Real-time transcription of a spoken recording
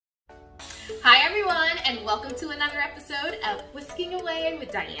and welcome to another episode of Whisking Away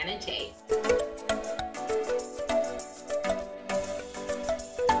with Diana J.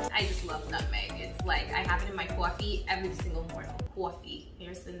 I just love nutmeg. It's like I have it in my coffee every single morning. Coffee.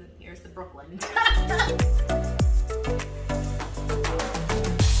 Here's the Brooklyn.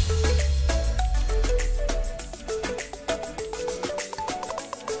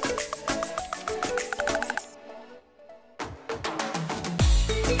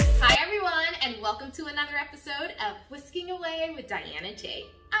 Welcome to another episode of Whisking Away with Diana J.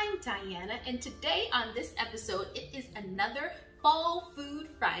 I'm Diana, and today on this episode, it is another Fall Food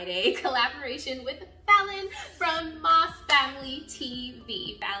Friday collaboration with Fallon from Moss Family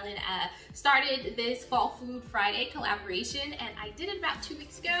TV. Fallon started this Fall Food Friday collaboration, and I did it about 2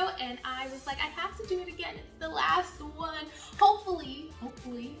 weeks ago, and I was like, I have to do it again. It's the last one.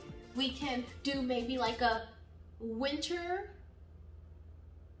 Hopefully, we can do maybe like a winter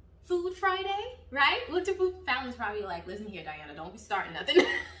Food Friday, right? Winter food. Fallon's probably like, listen here, Diana, don't be starting nothing.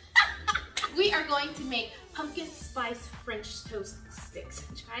 We are going to make pumpkin spice French toast sticks.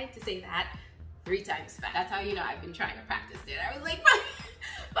 I tried to say that 3 times fast. That's how you know I've been trying to practice it. I was like,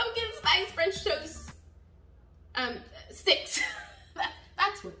 pumpkin spice French toast sticks.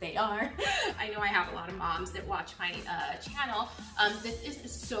 That's what they are. I know I have a lot of moms that watch my channel. This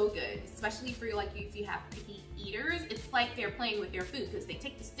is so good, especially for like if you have picky eaters. It's like they're playing with your food because they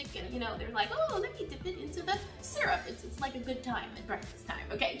take the stick and, you know, they're like, oh, let me dip it into the syrup. It's like a good time at breakfast time.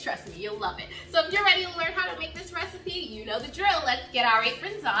 Okay, trust me, you'll love it. So if you're ready to learn how to make this recipe, you know the drill. Let's get our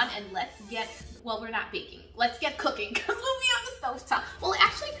aprons on and let's get, well, we're not baking. Let's get cooking because we'll be on the stove top. Well,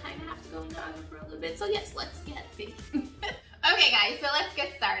 actually kind of have to go in the oven for a little bit. So yes, let's get baking. Okay guys, so let's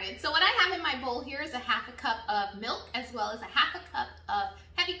get started. So what I have in my bowl here is a ½ cup of milk as well as a ½ cup of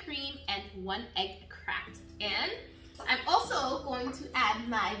heavy cream and 1 egg cracked in. I'm also going to add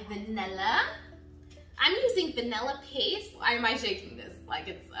my vanilla. I'm using vanilla paste. Why am I shaking this like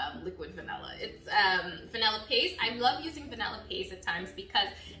it's liquid vanilla? It's vanilla paste. I love using vanilla paste at times because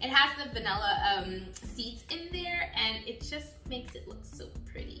it has the vanilla seeds in there and it just makes it look so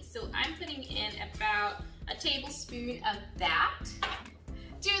pretty. So I'm putting in about a tablespoon of that.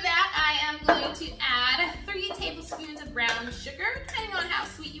 To that, I am going to add 3 tablespoons of brown sugar. Depending on how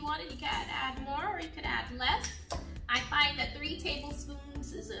sweet you want it, you can add more or you could add less. I find that 3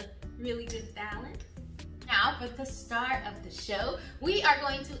 tablespoons is a really good balance. Now, for the start of the show, we are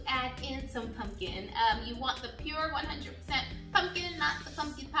going to add in some pumpkin. You want the pure 100% pumpkin, not the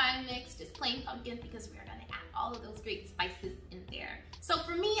pumpkin pie mix, just plain pumpkin, because we're gonna add all of those great spices in there. So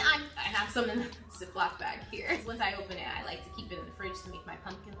for me, I have some in the Ziploc bag here. Once I open it, I like to keep it in the fridge to make my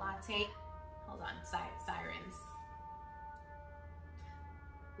pumpkin latte. Hold on, sirens.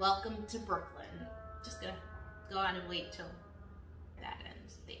 Welcome to Brooklyn. Just gonna go on and wait till that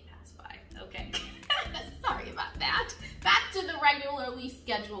ends. They pass by. Okay. Sorry about that. Back to the regularly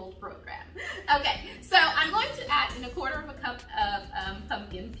scheduled program. Okay, so I'm going to add in a ¼ cup of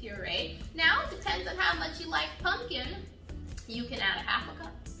pumpkin puree. Now, it depends on how much you like pumpkin. You can add a ½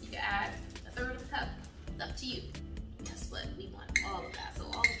 cup. You can add a ⅓ cup. It's up to you. Guess what? We want all of that. So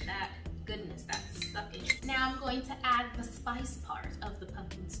all of that goodness that's stuck in. Now I'm going to add the spice part of the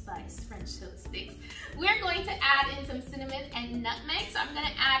pumpkin spice French toast sticks. We're going to add in some cinnamon and nutmeg. So I'm going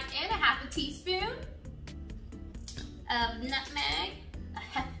to add in a ½ teaspoon of nutmeg, a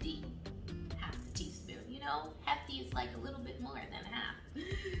hefty ½ teaspoon. You know, hefty is like a little bit more than half.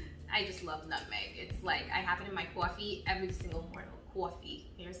 I just love nutmeg. It's like I have it in my coffee every single morning.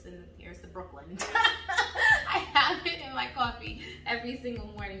 Coffee. Here's the Brooklyn. I have it in my coffee every single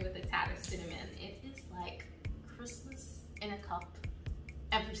morning with a tad of cinnamon. It is like Christmas in a cup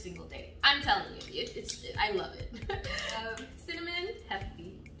every single day. I'm telling you, I love it. Cinnamon,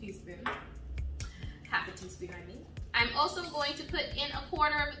 hefty teaspoon, ½ teaspoon I mean. I'm also going to put in a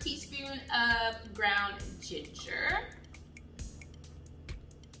 ¼ teaspoon of ground ginger.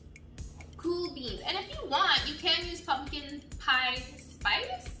 Cool beans, and if you want, you can use pumpkin pie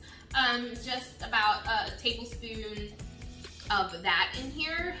spice. Just about a tablespoon of that in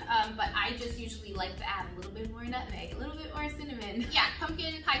here, but I just usually like to add a little bit more nutmeg, a little bit more cinnamon. Yeah,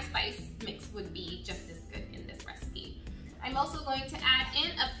 pumpkin pie spice mix would be just as good in this recipe. I'm also going to add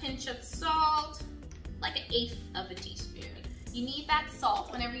in a pinch of salt, like 1/8 teaspoon. You need that salt.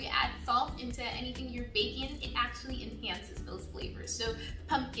 Whenever you add salt into anything you're baking, it actually enhances those flavors. So the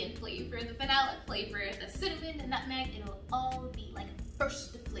pumpkin flavor, the vanilla flavor, the cinnamon, the nutmeg, it'll all be like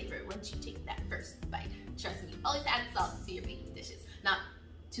burst of flavor once you take that first bite. Trust me, always add salt to your baking dishes. Not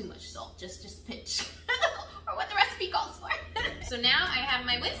too much salt, just a pinch. Or what the recipe calls for. So now I have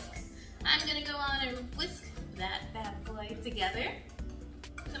my whisk. I'm gonna go on and whisk that bad boy together.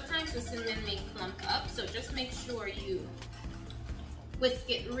 Sometimes sometimes the cinnamon may clump up, so just make sure you whisk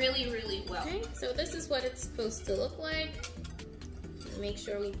it really, really well. Okay, so this is what it's supposed to look like. Make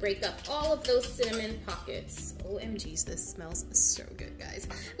sure we break up all of those cinnamon pockets. OMGs, this smells so good, guys.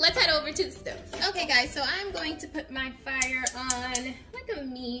 Let's head over to the stove. Okay, guys, so I'm going to put my fire on like a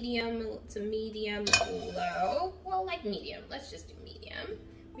medium to medium low. Well, like medium. Let's just do medium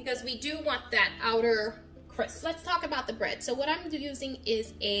because we do want that outer crisp. Let's talk about the bread. So what I'm using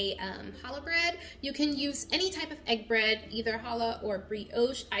is a challah bread. You can use any type of egg bread, either challah or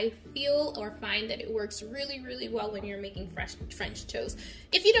brioche. I feel or find that it works really, really well when you're making fresh French toast.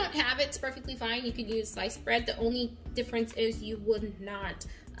 If you don't have it, it's perfectly fine. You could use sliced bread. The only difference is you would not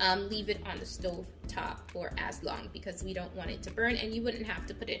leave it on the stove top for as long because we don't want it to burn, and you wouldn't have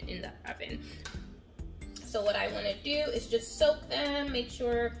to put it in the oven. So what I want to do is just soak them, make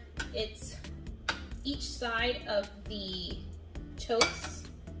sure it's each side of the toast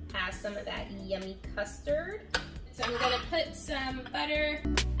has some of that yummy custard. So I'm gonna put some butter.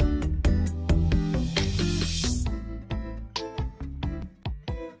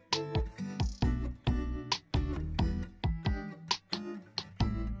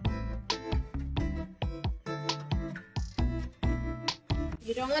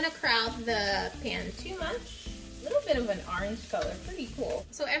 You don't want to crowd the pan too much. A little bit of an orange color, pretty cool.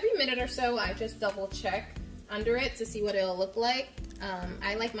 So every minute or so, I just double check under it to see what it'll look like.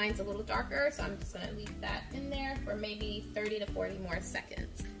 I like mine's a little darker, so I'm just gonna leave that in there for maybe 30 to 40 more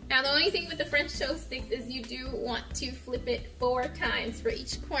seconds. Now, the only thing with the French toast sticks is you do want to flip it 4 times for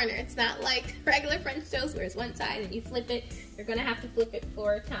each corner. It's not like regular French toast where it's one side and you flip it. You're gonna have to flip it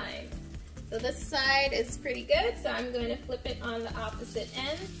 4 times. So this side is pretty good, so I'm going to flip it on the opposite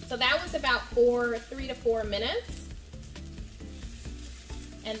end. So that was about 3 to 4 minutes.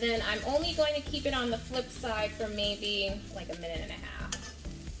 And then I'm only going to keep it on the flip side for maybe like a minute and a half.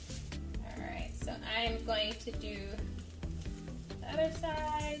 All right, so I'm going to do the other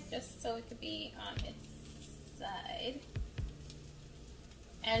side just so it could be on its side.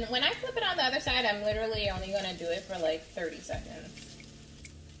 And when I flip it on the other side, I'm literally only going to do it for like 30 seconds.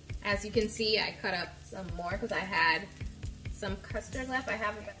 As you can see, I cut up some more because I had some custard left. I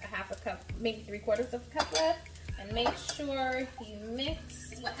have about half a cup, maybe 3/4 of a cup left. And make sure you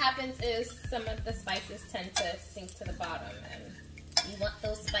mix. What happens is some of the spices tend to sink to the bottom, and you want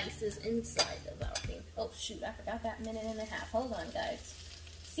those spices inside of our thing. Oh shoot, I forgot that minute and a half. Hold on, guys.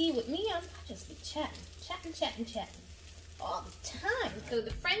 See, with me, I'll just be chatting all the time. So the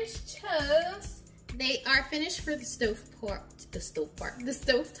French toast, they are finished for the stovetop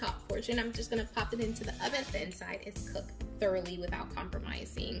portion. I'm just gonna pop it into the oven. The inside is cooked thoroughly without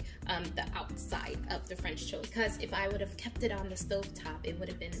compromising the outside of the French toast. Because if I would have kept it on the stovetop, it would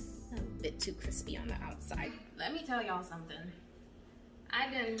have been a bit too crispy on the outside. Let me tell y'all something. I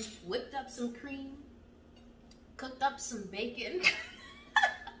done whipped up some cream, cooked up some bacon.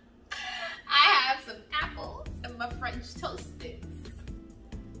 I have some apples and my French toast sticks.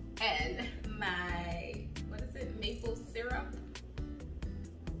 And my, what is it, maple syrup.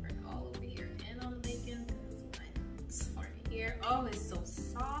 All over here and on the bacon because my part here. Oh, it's so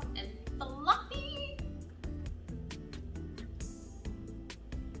soft and fluffy.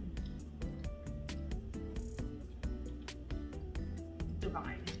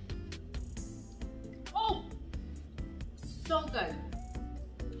 Divine. Oh, so good.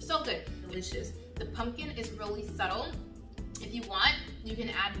 So good. Delicious. The pumpkin is really subtle. If you want, you can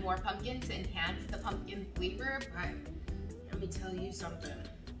add more pumpkin to enhance the pumpkin flavor, but let me tell you something.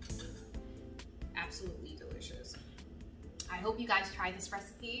 Absolutely delicious. I hope you guys try this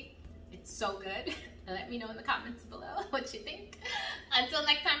recipe. It's so good. And let me know in the comments below what you think. Until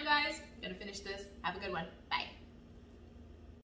next time, guys, I'm gonna finish this. Have a good one.